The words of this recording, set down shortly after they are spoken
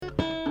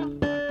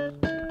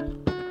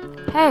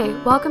Hey,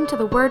 welcome to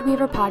the Word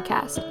Weaver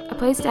podcast, a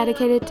place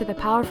dedicated to the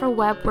powerful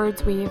web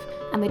words weave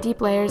and the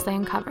deep layers they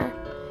uncover.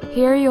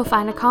 Here you'll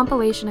find a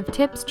compilation of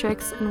tips,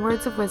 tricks, and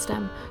words of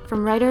wisdom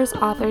from writers,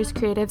 authors,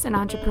 creatives, and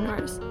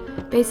entrepreneurs.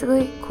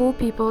 Basically, cool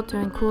people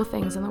doing cool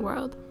things in the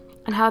world,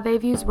 and how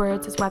they've used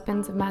words as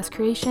weapons of mass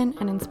creation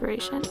and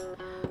inspiration.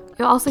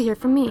 You'll also hear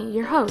from me,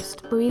 your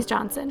host, Louise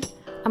Johnson.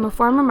 I'm a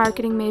former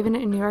marketing maven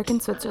in New York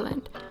and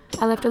Switzerland.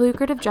 I left a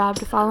lucrative job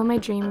to follow my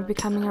dream of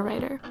becoming a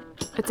writer.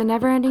 It's a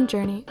never-ending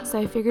journey, so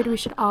I figured we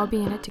should all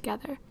be in it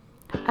together.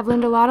 I've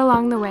learned a lot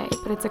along the way,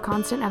 but it's a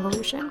constant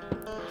evolution.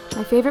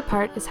 My favorite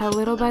part is how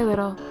little by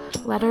little,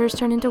 letters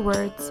turn into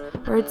words,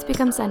 words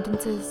become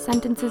sentences,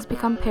 sentences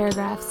become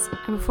paragraphs,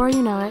 and before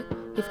you know it,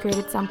 you've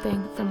created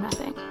something from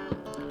nothing.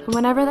 And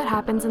whenever that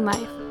happens in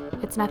life,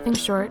 it's nothing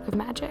short of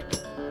magic.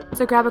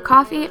 So grab a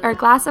coffee or a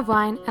glass of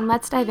wine, and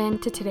let's dive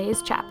into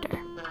today's chapter.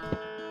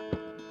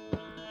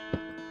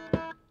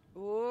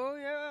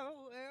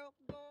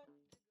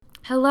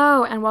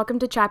 Hello, and welcome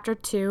to Chapter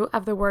 2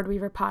 of the Word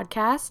Weaver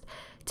podcast.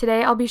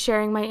 Today I'll be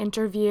sharing my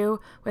interview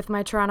with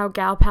my Toronto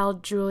gal pal,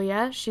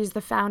 Julia. She's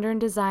the founder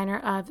and designer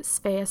of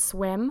Svea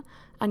Swim,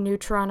 a new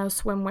Toronto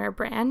swimwear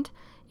brand.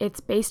 It's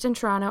based in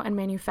Toronto and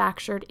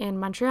manufactured in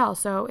Montreal,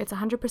 so it's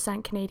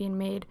 100% Canadian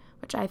made,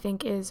 which I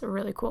think is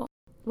really cool.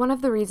 One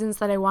of the reasons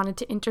that I wanted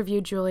to interview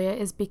Julia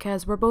is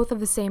because we're both of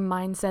the same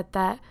mindset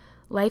that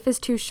life is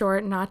too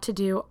short not to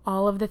do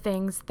all of the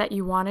things that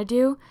you want to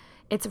do.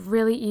 It's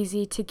really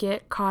easy to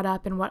get caught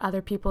up in what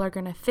other people are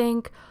going to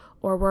think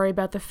or worry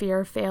about the fear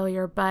of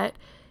failure, but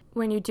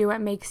when you do what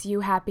makes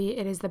you happy,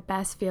 it is the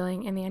best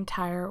feeling in the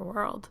entire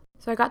world.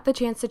 So I got the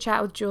chance to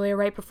chat with Julia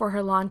right before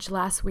her launch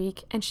last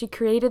week, and she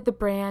created the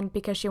brand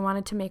because she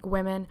wanted to make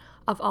women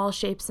of all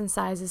shapes and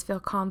sizes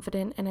feel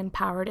confident and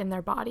empowered in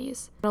their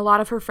bodies. And a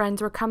lot of her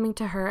friends were coming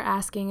to her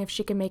asking if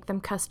she could make them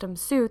custom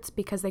suits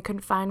because they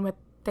couldn't find what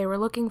they were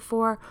looking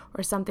for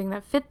or something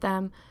that fit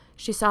them.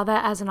 She saw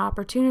that as an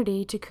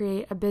opportunity to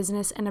create a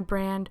business and a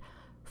brand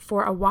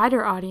for a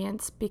wider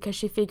audience because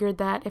she figured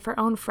that if her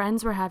own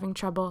friends were having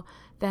trouble,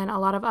 then a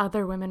lot of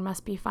other women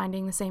must be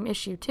finding the same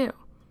issue too.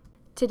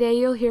 Today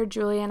you'll hear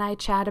Julia and I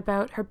chat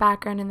about her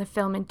background in the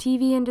film and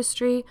TV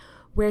industry,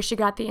 where she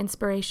got the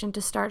inspiration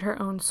to start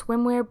her own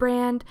swimwear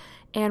brand,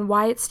 and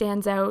why it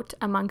stands out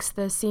amongst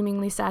the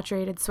seemingly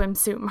saturated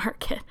swimsuit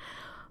market.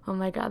 Oh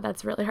my god,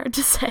 that's really hard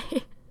to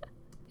say.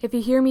 If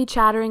you hear me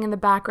chattering in the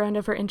background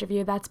of her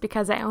interview, that's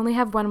because I only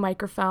have one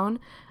microphone.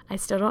 I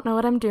still don't know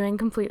what I'm doing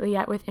completely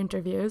yet with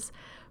interviews,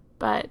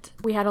 but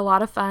we had a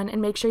lot of fun,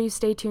 and make sure you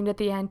stay tuned at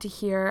the end to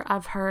hear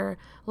of her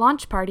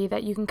launch party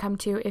that you can come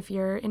to if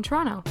you're in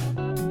Toronto.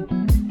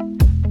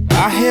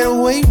 I had a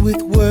way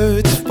with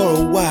words for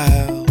a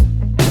while.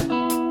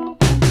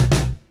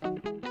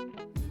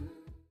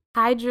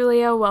 Hi,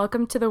 Julia.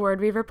 Welcome to the Word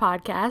Weaver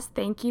podcast.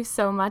 Thank you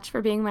so much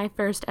for being my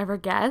first ever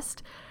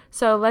guest.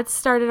 So let's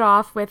start it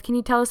off with, can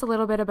you tell us a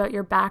little bit about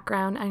your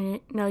background?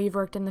 I know you've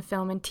worked in the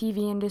film and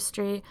TV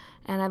industry,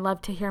 and I'd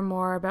love to hear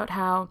more about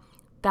how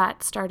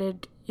that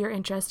started your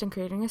interest in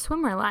creating a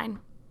swimwear line.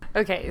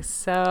 Okay,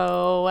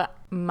 so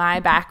my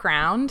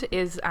background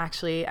is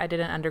actually, I did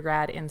an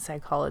undergrad in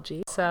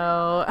psychology,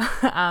 so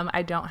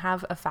I don't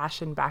have a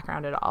fashion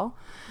background at all,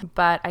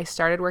 but I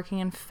started working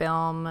in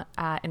film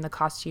in the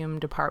costume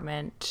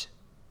department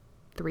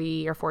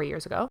 3 or 4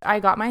 years ago. I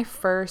got my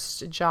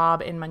first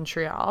job in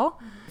Montreal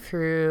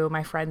through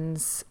my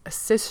friend's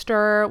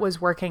sister was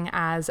working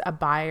as a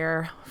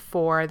buyer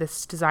for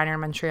this designer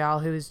in Montreal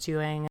who was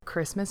doing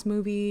Christmas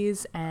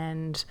movies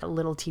and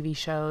little TV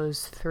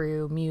shows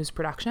through Muse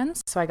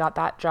Productions. So I got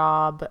that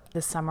job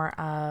the summer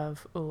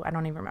of, I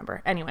don't even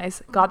remember.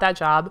 Anyways, got that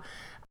job,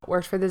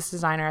 worked for this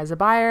designer as a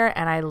buyer,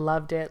 and I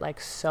loved it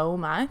like so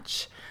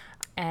much.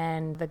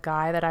 And the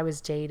guy that I was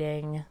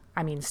dating,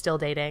 still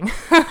dating,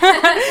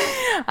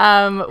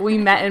 we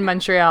met in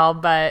Montreal,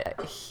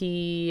 but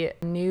he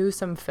knew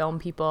some film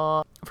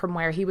people from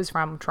where he was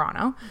from,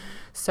 Toronto.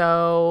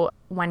 So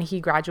when he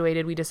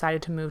graduated, we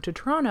decided to move to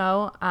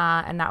Toronto,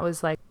 and that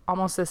was like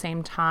almost the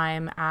same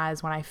time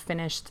as when I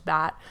finished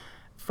that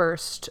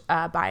first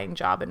buying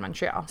job in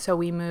Montreal. So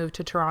we moved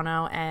to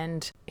Toronto,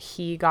 and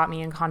he got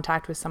me in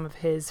contact with some of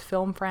his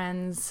film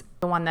friends.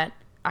 The one that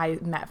I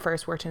met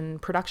first worked in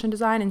production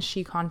design, and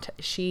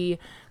she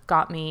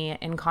got me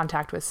in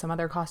contact with some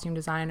other costume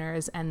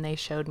designers, and they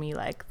showed me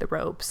like the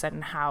ropes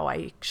and how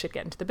I should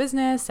get into the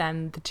business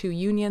and the 2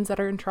 unions that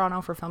are in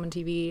Toronto for film and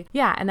TV.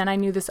 Yeah, and then I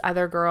knew this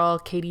other girl,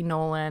 Katie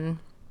Nolan,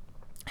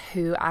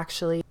 who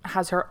actually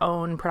has her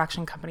own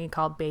production company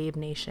called Babe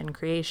Nation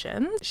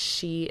Creations.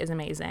 She is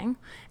amazing,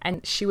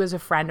 and she was a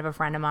friend of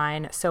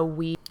mine, so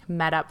we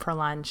met up for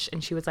lunch,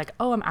 and she was like,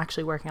 oh, I'm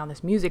actually working on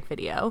this music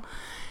video.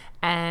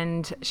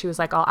 And she was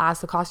like, I'll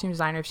ask the costume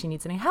designer if she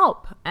needs any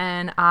help.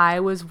 And I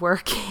was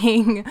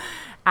working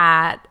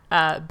at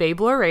Babe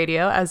Lore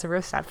Radio as a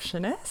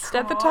receptionist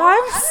at the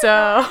time.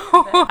 So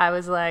I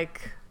was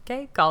like,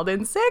 okay, called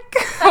in sick,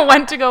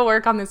 went to go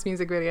work on this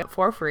music video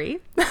for free.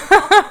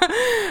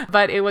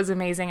 But it was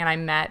amazing. And I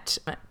met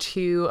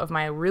two of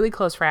my really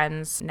close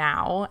friends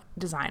now,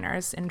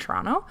 designers in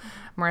Toronto,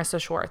 Marissa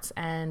Schwartz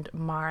and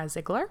Mara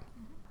Ziegler.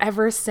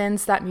 Ever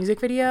since that music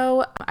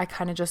video, I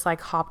kind of just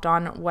like hopped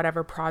on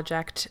whatever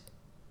project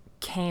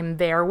came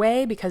their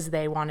way because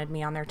they wanted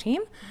me on their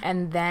team.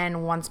 And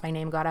then once my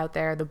name got out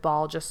there, the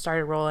ball just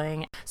started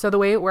rolling. So the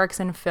way it works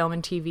in film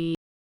and TV,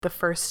 the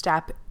first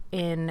step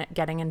in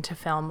getting into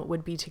film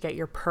would be to get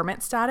your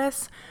permit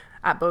status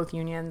at both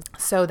unions.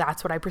 So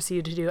that's what I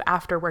proceeded to do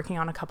after working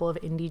on a couple of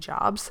indie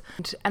jobs.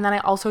 And then I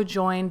also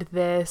joined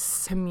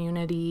this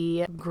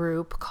community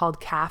group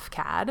called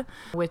CAFCAD,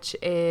 which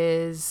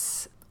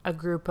is a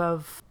group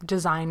of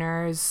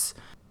designers,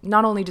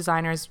 not only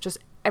designers, just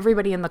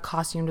everybody in the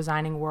costume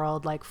designing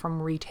world, like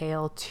from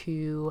retail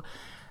to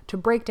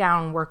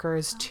breakdown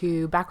workers,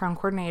 to background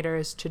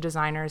coordinators, to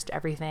designers, to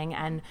everything.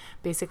 And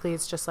basically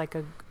it's just like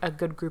a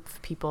good group of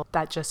people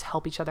that just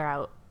help each other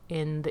out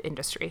in the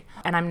industry.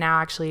 And I'm now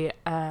actually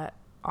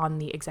on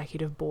the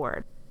executive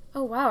board.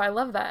 Oh, wow. I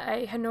love that.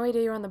 I had no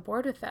idea you were on the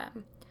board with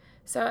them.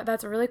 So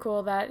that's really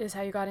cool. That is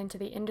how you got into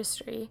the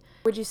industry.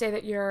 Would you say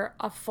that you're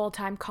a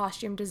full-time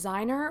costume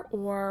designer,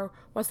 or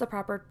what's the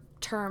proper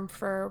term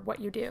for what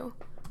you do?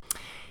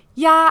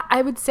 Yeah,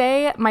 I would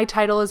say my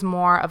title is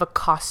more of a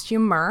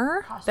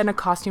costumer than a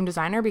costume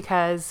designer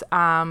because,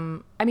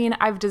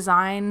 I've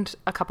designed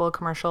a couple of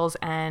commercials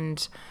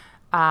and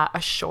a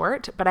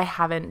short, but I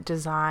haven't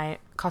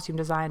costume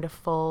designed a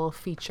full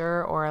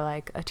feature or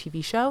like a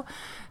TV show.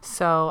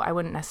 So I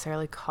wouldn't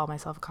necessarily call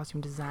myself a costume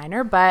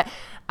designer, but it's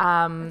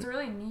a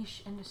really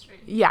niche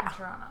industry in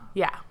Toronto.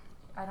 Yeah.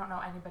 I don't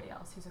know anybody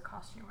else who's a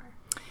costumer.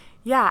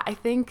 Yeah, I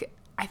think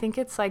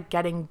it's like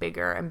getting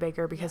bigger and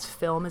bigger because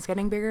film is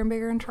getting bigger and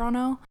bigger in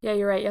Toronto. Yeah,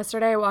 you're right.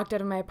 Yesterday I walked out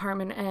of my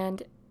apartment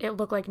and it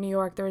looked like New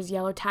York. There was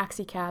yellow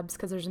taxi cabs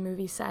because there's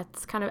movie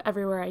sets kind of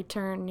everywhere I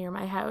turn near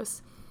my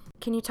house.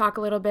 Can you talk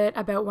a little bit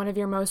about one of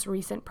your most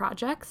recent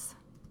projects?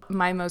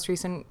 My most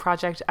recent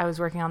project, I was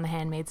working on The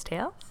Handmaid's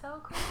Tale.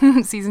 So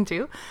cool. Season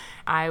 2.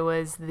 I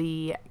was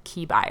the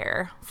key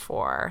buyer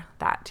for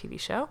that TV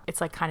show.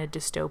 It's like kind of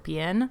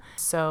dystopian.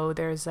 So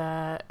there's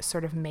a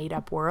sort of made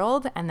up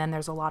world and then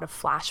there's a lot of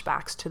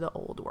flashbacks to the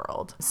old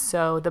world.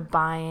 So the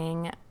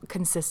buying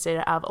consisted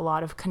of a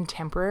lot of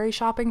contemporary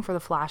shopping for the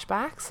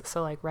flashbacks.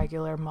 So like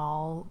regular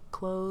mall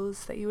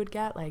clothes that you would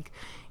get, like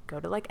go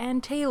to like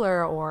Ann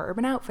Taylor or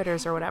Urban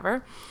Outfitters or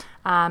whatever.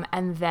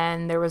 And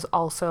then there was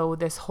also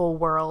this whole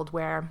world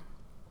where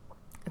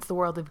it's the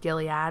world of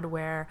Gilead,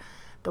 where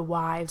the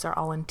wives are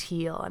all in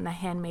teal and the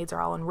handmaids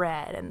are all in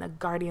red and the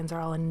guardians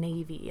are all in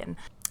navy. And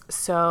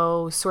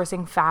so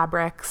sourcing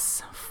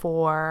fabrics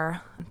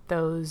for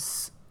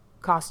those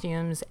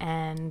costumes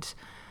and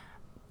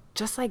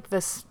just like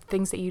this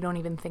things that you don't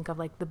even think of,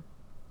 like the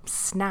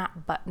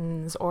snap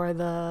buttons or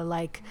the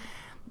like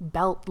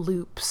belt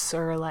loops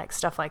or like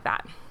stuff like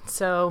that.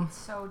 So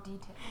detailed.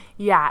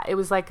 Yeah, it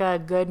was like a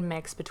good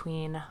mix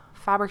between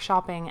fabric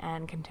shopping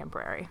and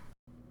contemporary.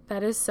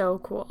 That is so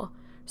cool.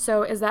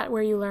 So is that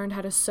where you learned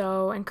how to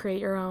sew and create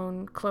your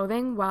own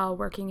clothing while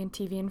working in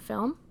TV and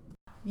film?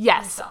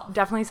 Yes,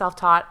 definitely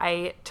self-taught.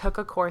 I took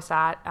a course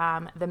at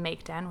the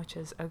Make Den, which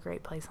is a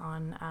great place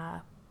on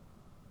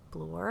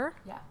Bloor.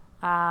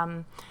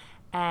 Yeah.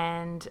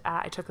 And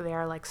I took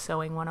their like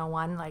sewing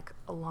 101 like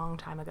a long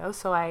time ago.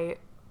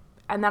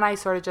 And then I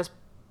sort of just,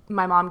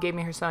 my mom gave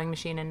me her sewing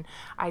machine and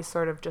I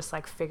sort of just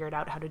like figured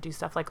out how to do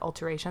stuff like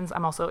alterations.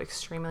 I'm also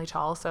extremely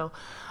tall, so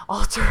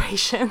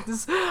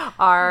alterations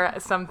are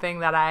something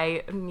that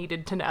I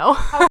needed to know.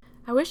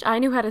 I wish I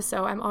knew how to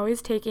sew. I'm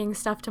always taking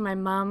stuff to my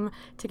mom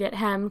to get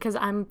hem because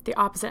I'm the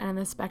opposite end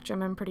of the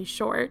spectrum. I'm pretty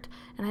short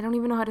and I don't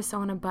even know how to sew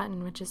on a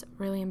button, which is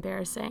really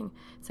embarrassing.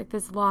 It's like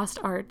this lost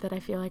art that I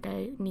feel like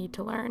I need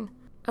to learn.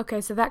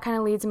 Okay, so that kind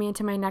of leads me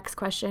into my next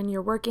question.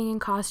 You're working in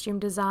costume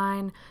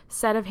design,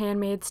 set of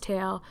Handmaid's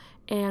Tale,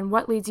 and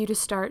what leads you to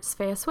start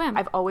Svea Swim?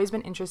 I've always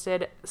been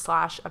interested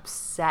 /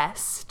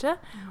 obsessed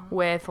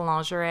with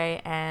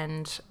lingerie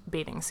and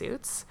bathing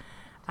suits.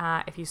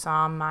 If you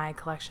saw my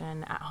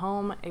collection at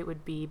home, it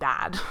would be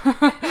bad.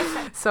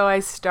 So I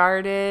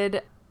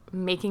started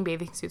making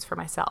bathing suits for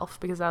myself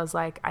because I was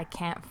like, I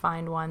can't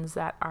find ones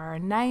that are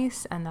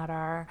nice and that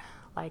are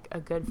like a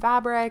good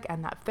fabric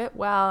and that fit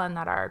well and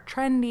that are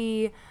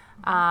trendy,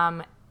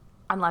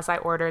 unless I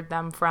ordered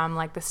them from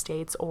like the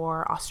States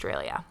or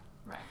Australia.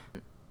 Right.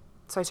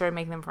 So I started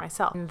making them for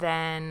myself. And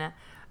then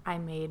I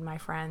made my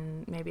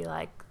friend, maybe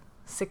like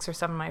 6 or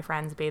 7 of my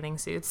friends bathing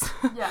suits,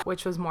 Yeah.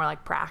 which was more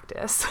like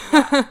practice.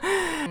 Yeah.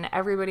 And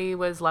everybody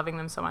was loving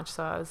them so much.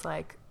 So I was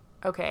like,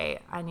 okay,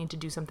 I need to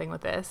do something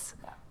with this.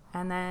 Yeah.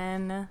 And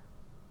then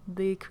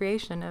the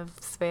creation of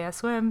Svea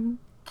Swim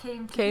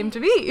came to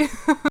be.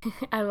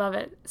 I love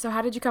it. So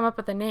how did you come up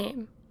with the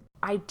name?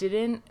 I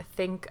didn't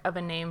think of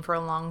a name for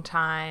a long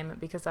time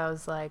because I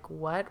was like,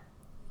 what,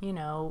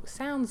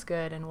 sounds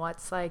good and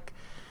what's like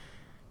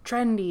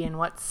trendy and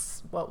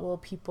what will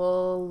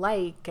people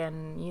like,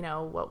 and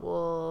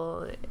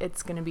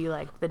it's going to be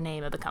like the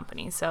name of the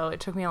company. So it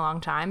took me a long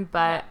time,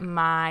 but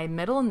my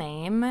middle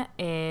name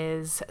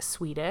is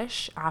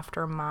Swedish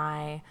after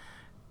my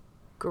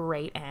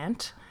great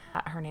aunt.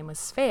 Her name was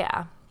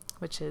Svea,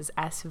 which is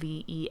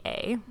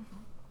Svea.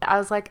 I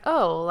was like,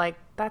 oh, like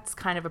that's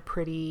kind of a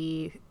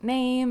pretty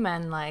name,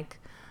 and like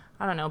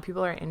I don't know,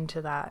 people are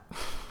into that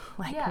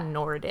like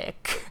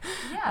Nordic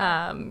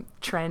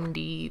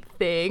trendy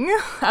thing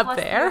up Plus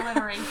there. the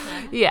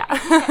alliteration.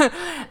 Yeah.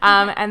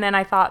 And then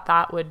I thought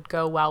that would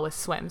go well with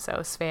swim, so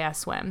Svea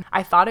Swim.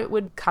 I thought it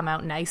would come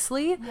out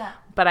nicely,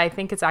 but I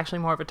think it's actually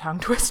more of a tongue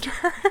twister.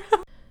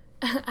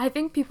 I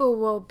think people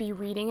will be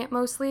reading it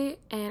mostly,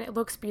 and it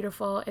looks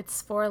beautiful.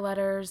 It's 4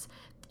 letters.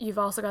 You've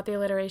also got the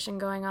alliteration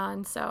going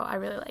on, so I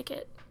really like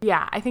it.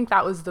 Yeah, I think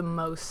that was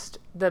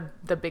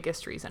the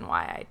biggest reason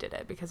why I did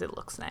it, because it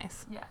looks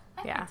nice. Yeah,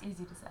 I think it's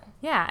easy to say.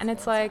 Yeah, and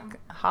it's like,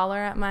 holler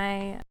at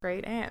my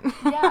great aunt.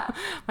 Yeah.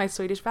 My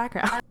Swedish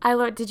background.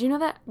 Did you know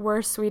that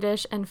we're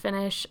Swedish and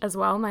Finnish as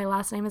well? My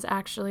last name is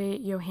actually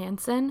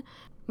Johansson.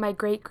 My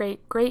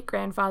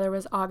great-great-great-grandfather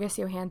was August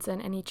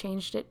Johansson, and he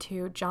changed it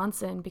to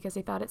Johnson because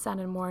he thought it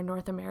sounded more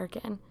North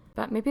American.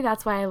 But maybe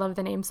that's why I love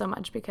the name so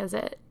much, because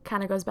it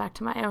kind of goes back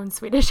to my own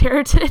Swedish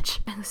heritage.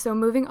 So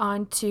moving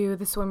on to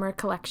the swimwear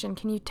collection,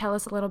 can you tell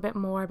us a little bit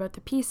more about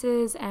the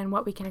pieces and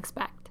what we can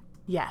expect?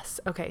 Yes.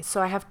 Okay.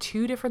 So I have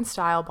 2 different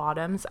style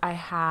bottoms.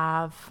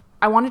 I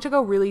wanted to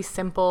go really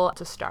simple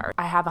to start.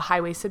 I have a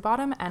high-waisted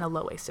bottom and a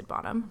low-waisted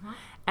bottom. Mm-hmm.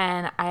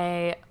 And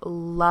I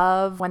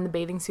love when the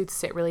bathing suits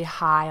sit really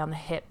high on the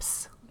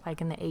hips,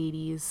 like in the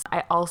 80s.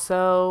 I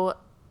also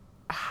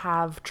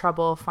have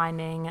trouble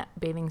finding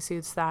bathing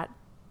suits that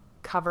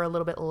cover a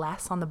little bit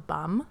less on the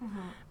bum,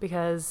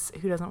 because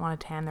who doesn't want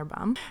to tan their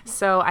bum?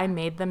 So I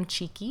made them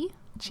cheeky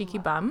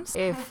bums.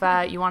 If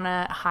you want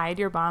to hide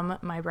your bum,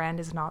 my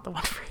brand is not the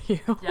one for you.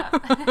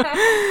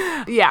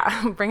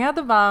 Yeah, bring out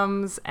the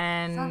bums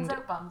and Suns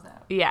out, bums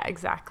out. Yeah,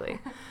 exactly.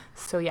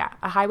 So yeah,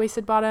 a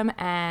high-waisted bottom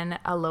and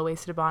a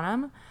low-waisted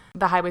bottom.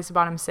 The high-waisted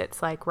bottom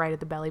sits like right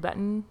at the belly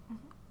button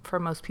for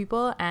most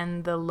people,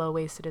 and the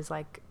low-waisted is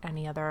like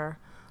any other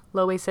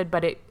low-waisted,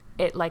 but it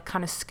like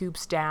kind of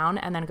scoops down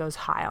and then goes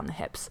high on the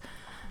hips.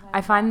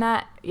 I find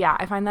that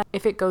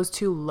if it goes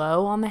too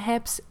low on the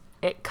hips,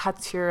 it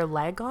cuts your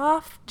leg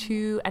off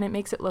and it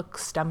makes it look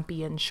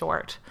stumpy and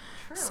short.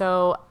 True.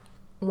 So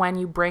when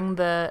you bring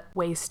the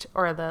waist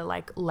or the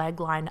like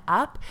leg line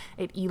up,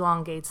 it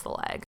elongates the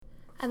leg.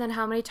 And then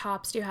how many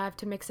tops do you have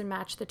to mix and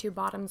match the 2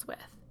 bottoms with?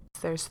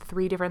 There's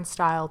 3 different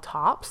style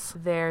tops.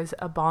 There's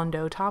a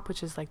bandeau top,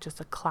 which is like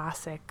just a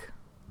classic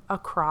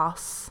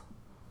across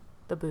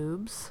the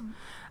boobs.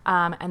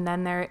 And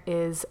then there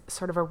is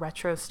sort of a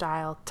retro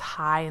style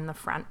tie in the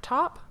front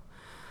top.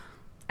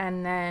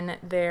 And then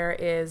there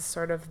is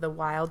sort of the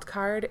wild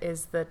card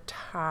is the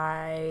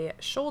tie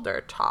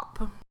shoulder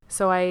top.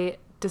 So I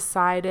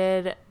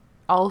decided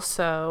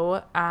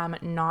also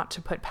not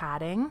to put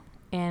padding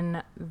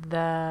in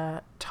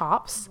the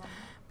tops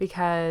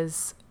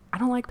because I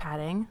don't like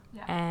padding,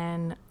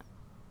 and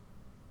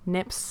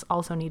nips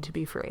also need to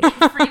be free.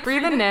 Free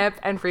the nip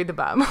and free the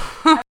bum.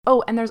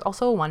 Oh, and there's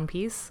also a one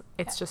piece.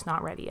 It's just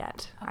not ready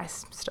yet. I'm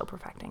still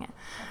perfecting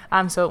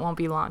it. So it won't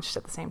be launched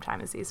at the same time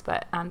as these,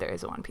 but there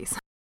is a one piece.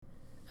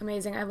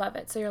 Amazing. I love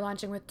it. So you're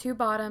launching with 2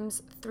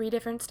 bottoms, 3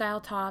 different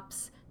style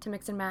tops to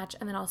mix and match,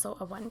 and then also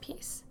a one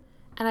piece.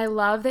 And I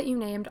love that you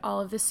named all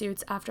of the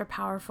suits after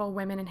powerful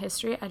women in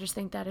history. I just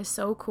think that is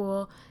so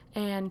cool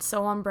and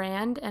so on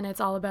brand, and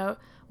it's all about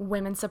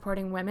women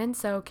supporting women.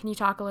 So can you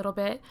talk a little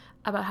bit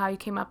about how you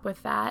came up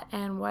with that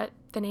and what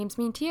the names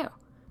mean to you?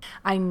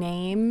 I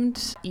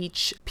named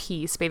each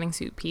piece, bathing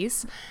suit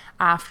piece,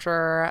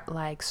 after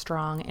like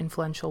strong,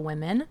 influential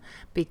women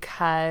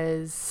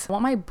because I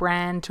want my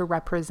brand to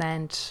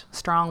represent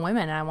strong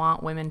women. I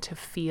want women to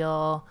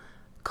feel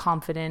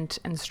confident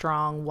and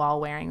strong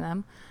while wearing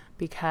them,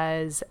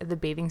 because the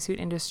bathing suit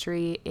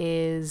industry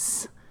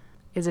is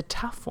a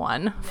tough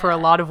one for a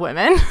lot of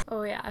women.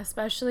 Oh yeah,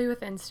 especially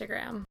with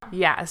Instagram.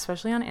 Yeah,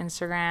 especially on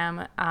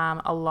Instagram.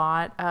 A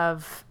lot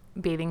of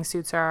bathing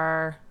suits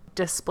are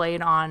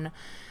displayed on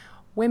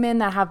women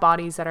that have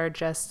bodies that are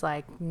just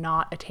like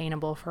not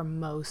attainable for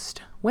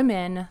most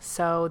women.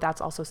 So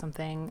that's also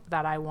something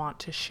that I want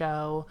to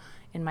show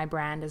in my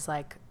brand, is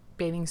like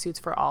bathing suits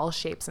for all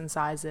shapes and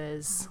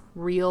sizes,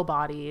 real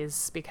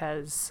bodies,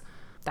 because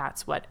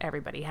that's what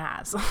everybody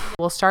has.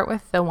 We'll start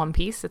with the one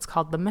piece. It's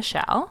called the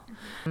Michelle.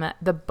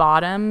 The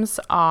bottoms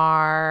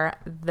are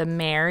the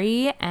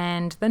Mary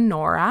and the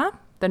Nora.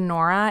 The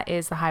Nora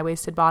is the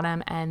high-waisted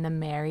bottom and the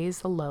Mary is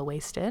the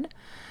low-waisted.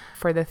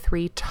 For the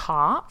 3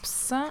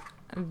 tops,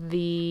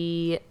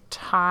 the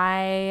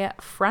tie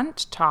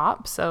front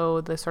top,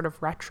 so the sort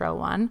of retro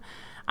one,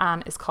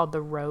 is called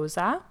the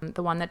Rosa.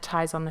 The one that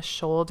ties on the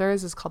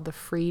shoulders is called the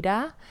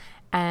Frida.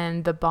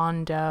 And the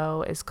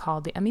bandeau is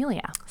called the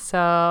Amelia.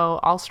 So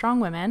all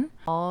strong women,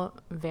 all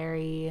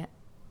very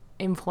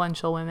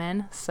influential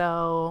women.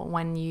 So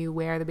when you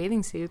wear the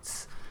bathing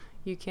suits,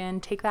 you can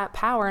take that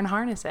power and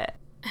harness it.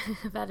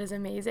 That is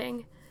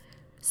amazing.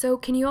 So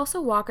can you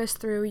also walk us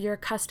through your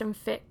custom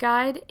fit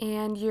guide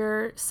and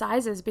your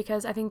sizes?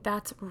 Because I think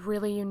that's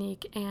really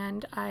unique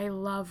and I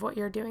love what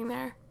you're doing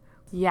there.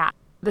 Yeah.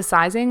 The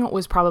sizing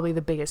was probably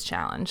the biggest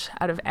challenge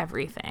out of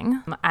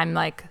everything. I'm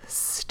like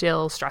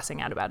still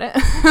stressing out about it.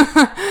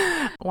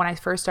 When I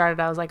first started,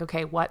 I was like,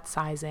 okay, what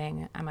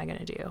sizing am I going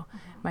to do?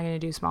 Am I going to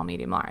do small,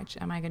 medium, large?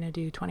 Am I going to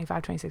do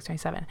 25, 26,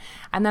 27?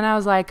 And then I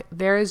was like,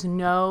 there is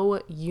no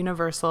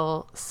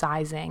universal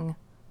sizing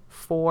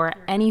for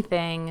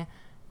anything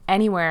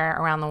anywhere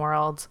around the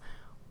world.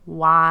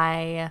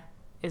 Why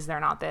is there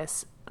not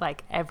this?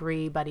 Like,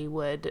 everybody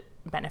would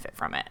benefit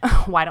from it.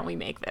 Why don't we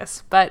make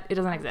this? But it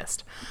doesn't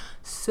exist.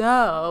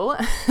 So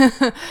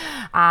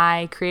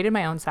I created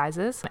my own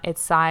sizes.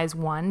 It's size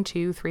 1,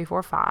 2, 3,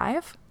 4,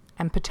 5.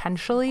 And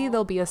potentially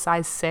there'll be a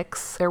size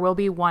 6. There will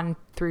be 1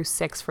 through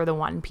 6 for the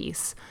one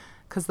piece,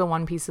 because the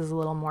one piece is a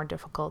little more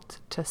difficult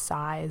to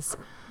size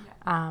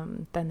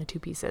than the two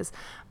pieces.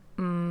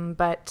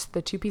 But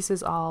the two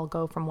pieces all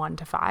go from 1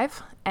 to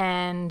 5.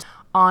 And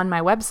on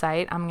my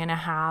website, I'm going to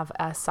have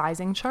a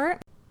sizing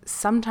chart.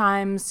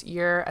 Sometimes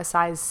you're a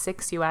size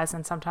 6 US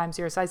and sometimes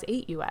you're a size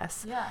 8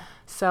 US. Yeah.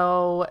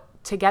 So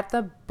to get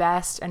the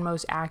best and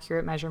most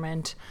accurate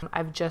measurement,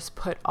 I've just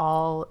put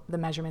all the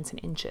measurements in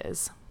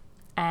inches.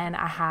 And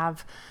I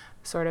have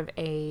sort of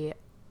a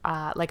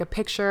like a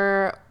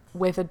picture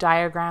with a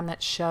diagram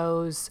that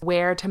shows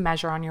where to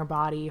measure on your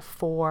body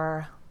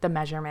for the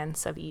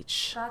measurements of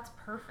each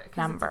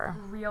number.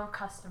 It's a real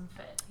custom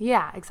fit.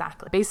 Yeah,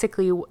 exactly.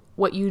 Basically,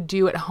 what you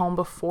do at home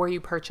before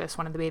you purchase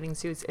one of the bathing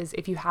suits is,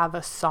 if you have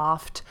a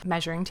soft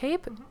measuring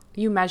tape,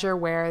 you measure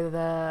where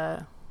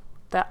the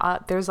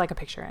there's like a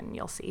picture and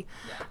you'll see.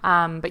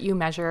 Yeah. But you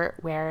measure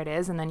where it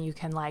is, and then you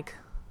can like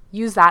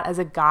use that as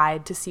a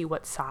guide to see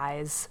what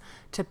size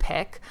to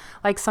pick.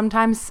 Like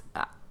sometimes,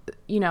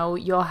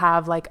 you'll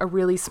have like a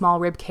really small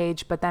rib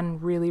cage, but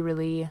then really,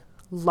 really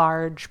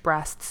large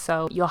breasts.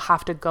 So you'll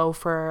have to go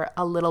for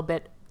a little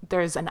bit.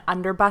 There's an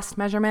under bust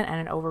measurement and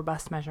an over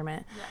bust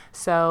measurement. Yeah.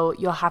 So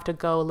you'll have to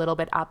go a little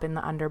bit up in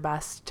the under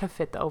bust to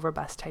fit the over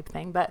bust type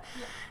thing. But,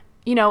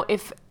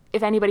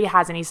 if anybody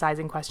has any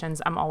sizing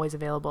questions, I'm always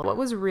available. What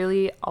was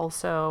really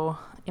also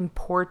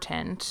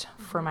important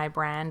for my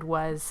brand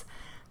was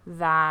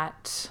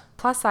that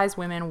plus size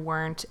women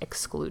weren't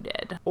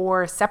excluded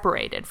or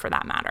separated, for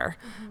that matter,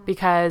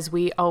 because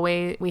we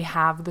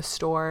have the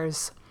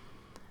stores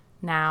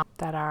now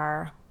that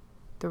are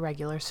the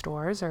regular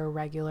stores, or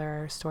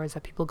regular stores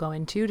that people go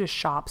into to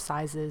shop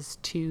sizes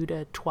 2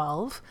 to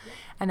 12.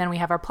 And then we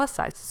have our plus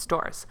size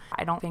stores.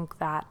 I don't think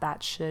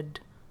that should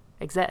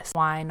exist.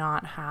 Why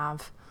not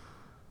have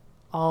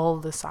all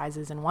the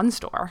sizes in one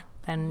store?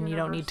 And you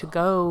don't need to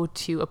go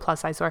to a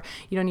plus size store.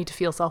 You don't need to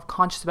feel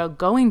self-conscious about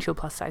going to a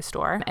plus size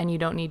store, and you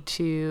don't need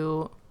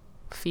to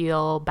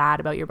feel bad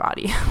about your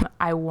body.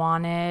 I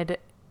wanted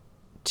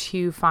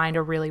to find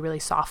a really, really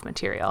soft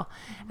material.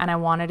 And I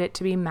wanted it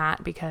to be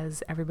matte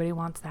because everybody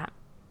wants that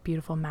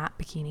beautiful matte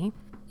bikini.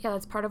 Yeah,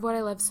 that's part of what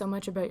I love so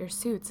much about your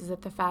suits, is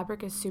that the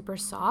fabric is super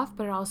soft,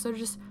 but it also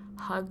just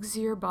hugs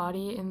your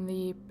body in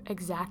the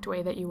exact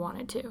way that you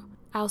want it to.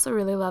 I also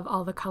really love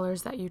all the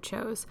colors that you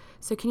chose.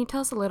 So can you tell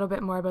us a little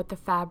bit more about the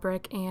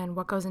fabric and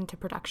what goes into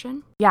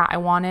production? Yeah, I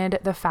wanted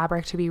the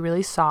fabric to be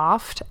really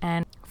soft.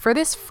 And for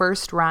this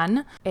first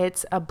run,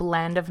 it's a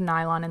blend of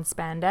nylon and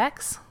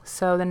spandex.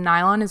 So the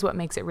nylon is what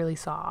makes it really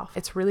soft.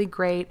 It's really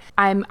great.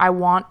 I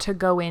want to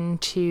go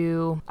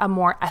into a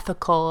more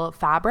ethical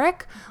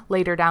fabric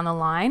later down the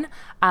line.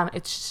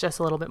 It's just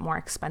a little bit more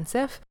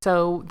expensive.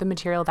 So the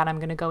material that I'm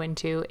going to go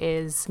into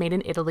is made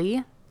in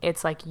Italy.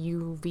 It's like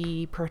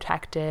UV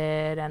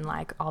protected and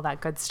like all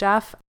that good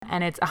stuff.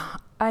 And it's,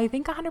 I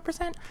think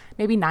 100%,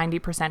 maybe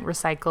 90%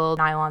 recycled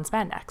nylon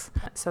spandex.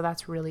 So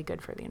that's really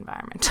good for the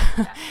environment.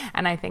 Yeah.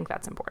 And I think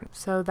that's important.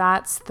 So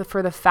that's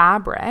for the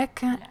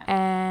fabric. Yeah.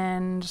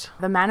 And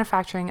the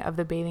manufacturing of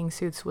the bathing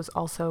suits was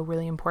also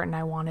really important.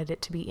 I wanted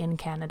it to be in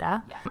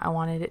Canada. Yeah. I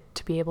wanted it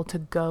to be able to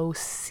go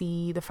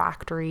see the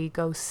factory,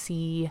 go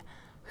see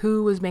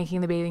who was making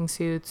the bathing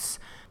suits.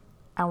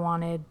 I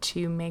wanted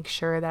to make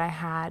sure that I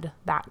had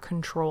that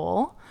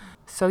control.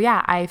 So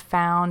yeah, I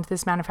found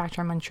this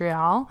manufacturer in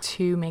Montreal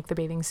to make the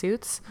bathing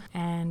suits,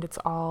 and it's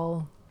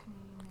all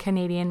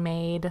Canadian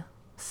made.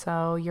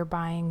 So you're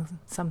buying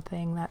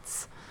something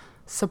that's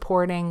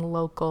supporting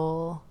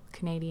local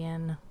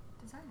Canadian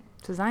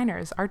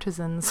designers,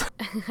 artisans.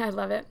 I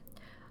love it.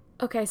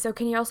 Okay, so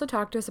can you also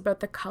talk to us about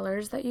the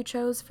colors that you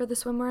chose for the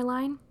swimwear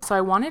line? So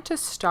I wanted to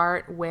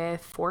start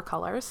with 4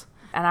 colors.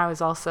 And I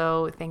was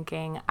also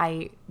thinking,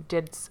 I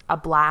did a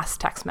blast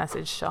text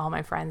message to all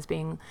my friends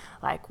being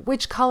like,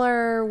 which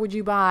color would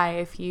you buy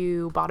if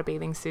you bought a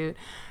bathing suit?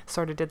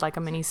 Sort of did like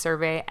a mini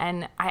survey.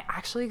 And I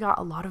actually got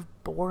a lot of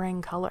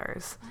boring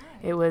colors.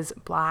 Right. It was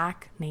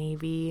black,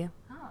 navy,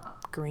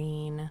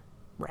 green,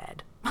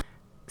 red.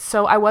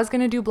 So I was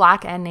going to do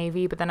black and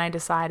navy, but then I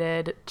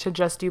decided to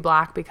just do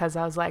black because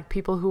I was like,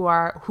 people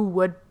who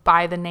would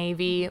buy the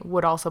navy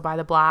would also buy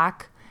the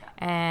black.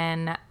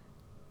 And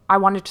I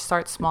wanted to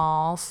start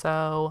small,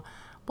 so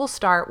we'll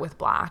start with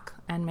black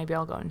and maybe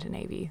I'll go into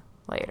navy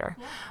later.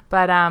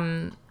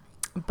 Yeah.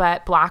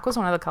 But black was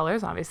one of the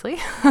colors, obviously.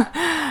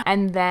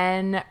 And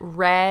then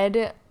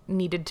red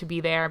needed to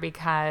be there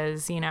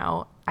because, you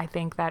know, I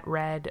think that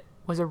red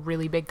was a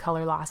really big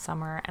color last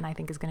summer and I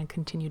think is going to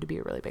continue to be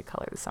a really big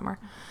color this summer.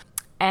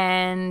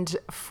 And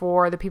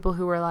for the people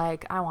who were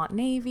like, I want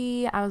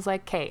navy, I was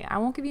like, okay, I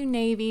won't give you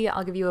navy.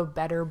 I'll give you a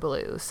better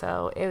blue.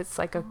 So it's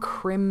like a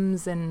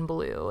crimson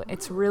blue.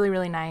 It's really,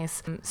 really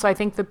nice. So I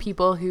think the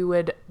people who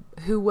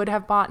would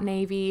have bought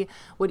navy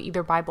would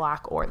either buy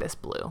black or this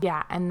blue.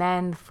 Yeah. And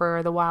then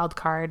for the wild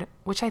card,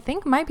 which I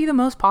think might be the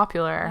most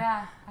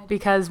popular,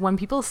 because when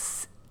people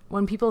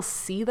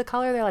see the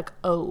color, they're like,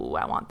 oh,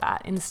 I want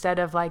that. Instead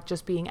of like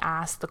just being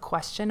asked the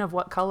question of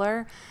what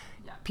color,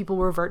 people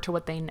revert to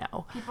what they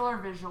know. People are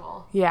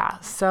visual. Yeah.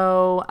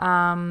 So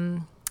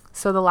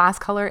so the last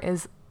color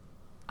is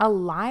a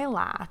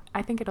lilac.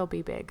 I think it'll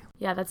be big.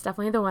 Yeah, that's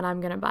definitely the one I'm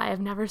going to buy.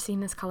 I've never seen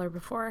this color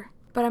before.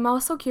 But I'm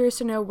also curious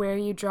to know where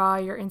you draw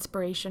your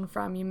inspiration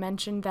from. You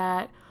mentioned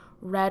that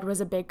red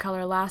was a big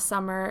color last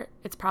summer.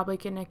 It's probably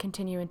going to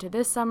continue into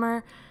this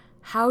summer.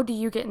 How do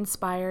you get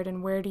inspired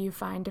and where do you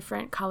find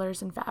different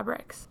colors and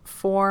fabrics?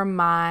 For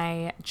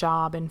my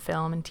job in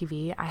film and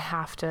TV, I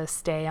have to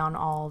stay on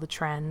all the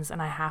trends and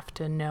I have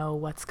to know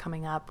what's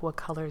coming up, what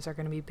colors are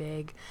going to be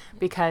big.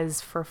 Because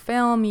for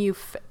film,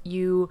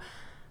 you're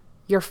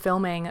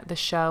filming the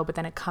show, but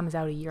then it comes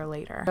out a year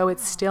later. So it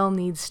still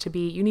needs to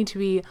be, you need to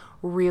be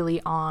really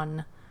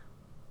on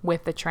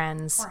with the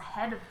trends.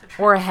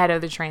 Or ahead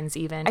of the trends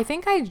even. I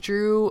think I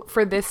drew,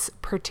 for this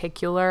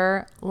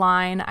particular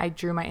line, I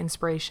drew my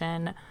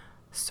inspiration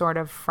sort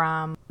of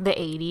from the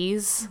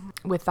 80s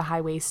with the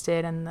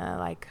high-waisted and the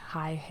like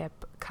high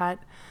hip cut.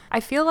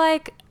 I feel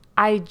like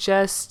I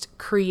just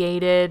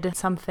created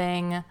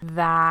something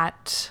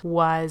that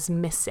was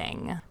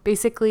missing.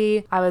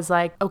 Basically, I was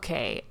like,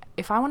 okay,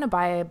 if I want to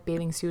buy a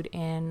bathing suit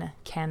in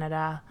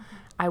Canada,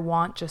 I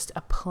want just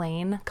a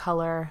plain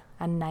color,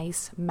 a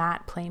nice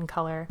matte plain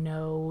color,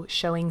 no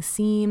showing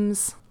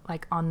seams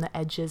like on the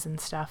edges and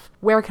stuff.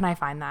 Where can I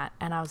find that?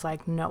 And I was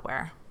like,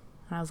 nowhere.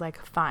 And I was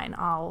like, fine,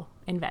 I'll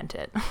invent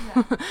it.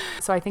 Yeah.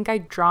 So I think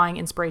I'm drawing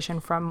inspiration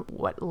from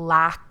what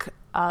lack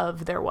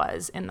of there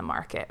was in the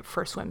market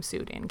for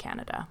swimsuit in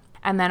Canada.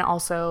 And then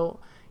also,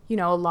 you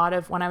know, a lot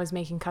of when I was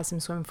making custom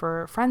swim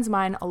for friends of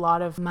mine, a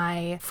lot of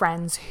my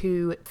friends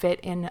who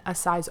fit in a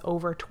size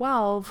over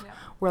 12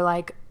 were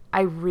like,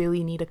 I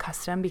really need a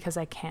custom because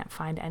I can't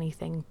find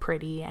anything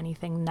pretty,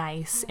 anything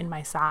nice in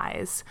my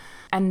size.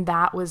 And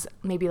that was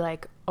maybe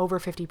like over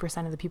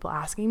 50% of the people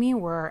asking me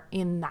were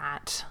in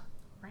that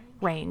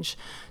range.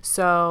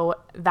 So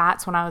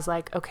that's when I was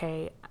like,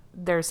 okay,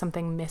 there's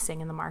something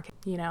missing in the market.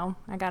 You know,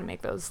 I got to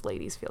make those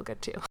ladies feel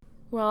good too.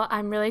 Well,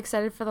 I'm really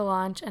excited for the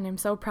launch and I'm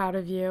so proud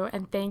of you.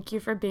 And thank you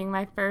for being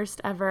my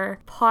first ever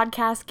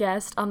podcast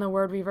guest on the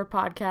Word Weaver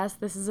podcast.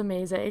 This is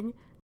amazing.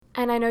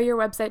 And I know your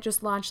website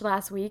just launched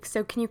last week,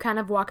 so can you kind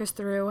of walk us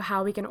through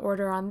how we can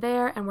order on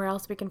there and where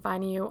else we can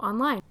find you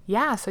online?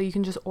 Yeah, so you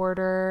can just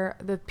order,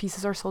 the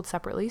pieces are sold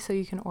separately, so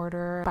you can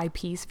order by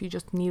piece if you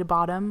just need a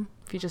bottom,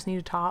 if you just need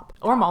a top,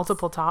 or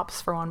multiple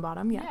tops for one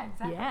bottom. Yeah,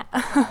 exactly.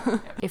 Yeah.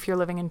 If you're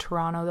living in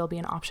Toronto, there'll be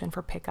an option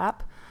for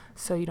pickup,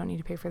 so you don't need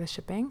to pay for the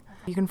shipping.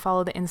 You can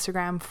follow the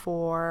Instagram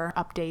for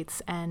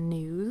updates and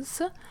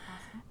news.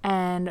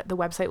 And the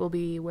website will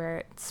be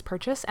where it's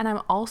purchased. And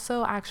I'm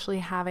also actually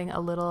having a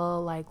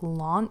little like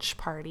launch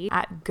party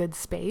at Good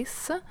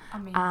Space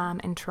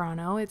in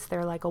Toronto. It's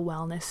their like a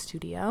wellness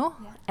studio.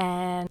 Yeah.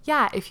 And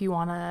yeah, if you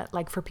want to,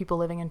 like for people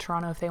living in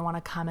Toronto, if they want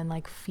to come and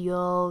like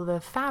feel the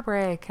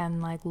fabric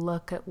and like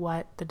look at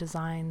what the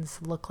designs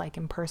look like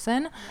in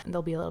person,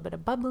 there'll be a little bit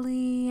of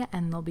bubbly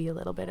and there'll be a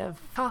little bit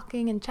of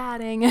talking and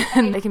chatting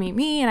and they can meet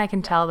me and I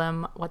can tell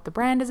them what the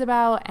brand is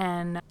about.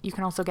 And you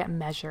can also get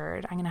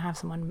measured. I'm going to have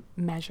someone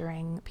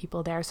measuring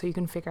people there so you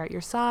can figure out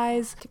your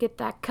size to get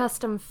that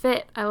custom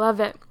fit. I love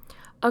it.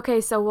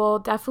 Okay, so we'll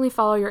definitely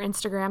follow your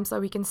Instagram so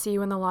we can see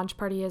when the launch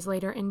party is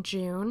later in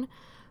June.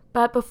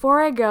 But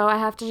before I go, I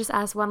have to just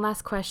ask one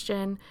last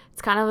question.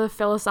 It's kind of a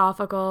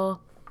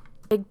philosophical,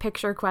 big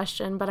picture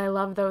question, but I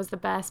love those the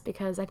best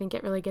because I think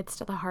it really gets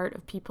to the heart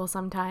of people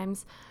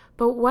sometimes.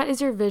 But what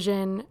is your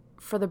vision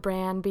for the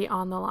brand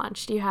beyond the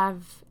launch? Do you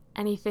have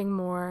anything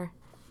more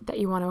that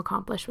you want to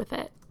accomplish with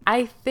it?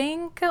 I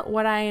think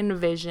what I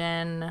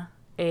envision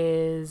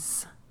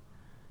is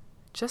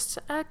just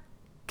a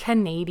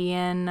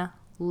Canadian,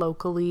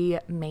 locally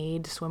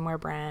made swimwear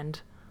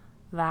brand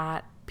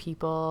that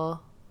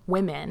people,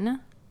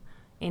 women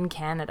in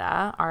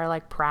Canada, are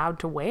like proud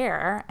to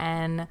wear.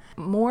 And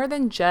more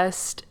than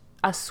just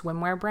a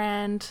swimwear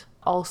brand,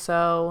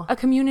 also a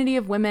community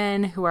of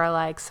women who are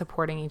like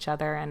supporting each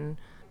other and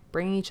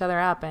bringing each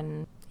other up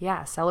and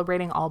yeah,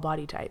 celebrating all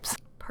body types.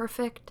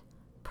 Perfect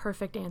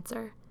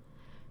answer.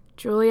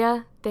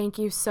 Julia, thank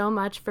you so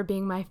much for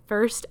being my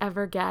first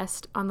ever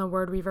guest on the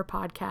Word Weaver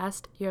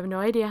podcast. You have no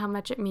idea how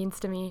much it means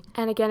to me.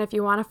 And again, if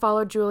you want to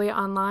follow Julia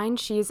online,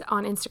 she's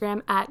on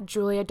Instagram at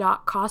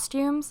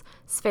julia.costumes.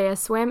 Svea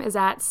Swim is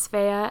at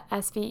Svea,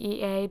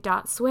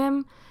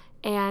 SVEA.swim.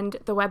 And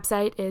the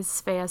website is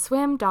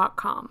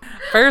sveaswim.com.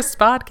 First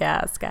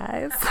podcast,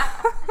 guys.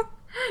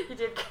 You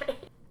did great.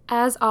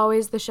 As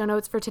always, the show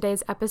notes for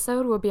today's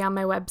episode will be on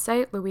my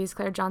website,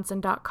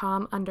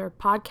 louiseclairejohnson.com, under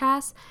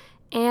podcasts.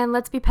 And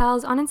Let's Be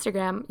Pals on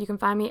Instagram. You can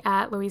find me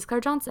at Louise Claire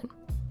Johnson.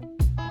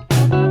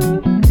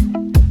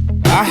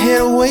 I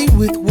had a way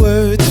with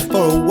words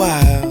for a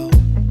while.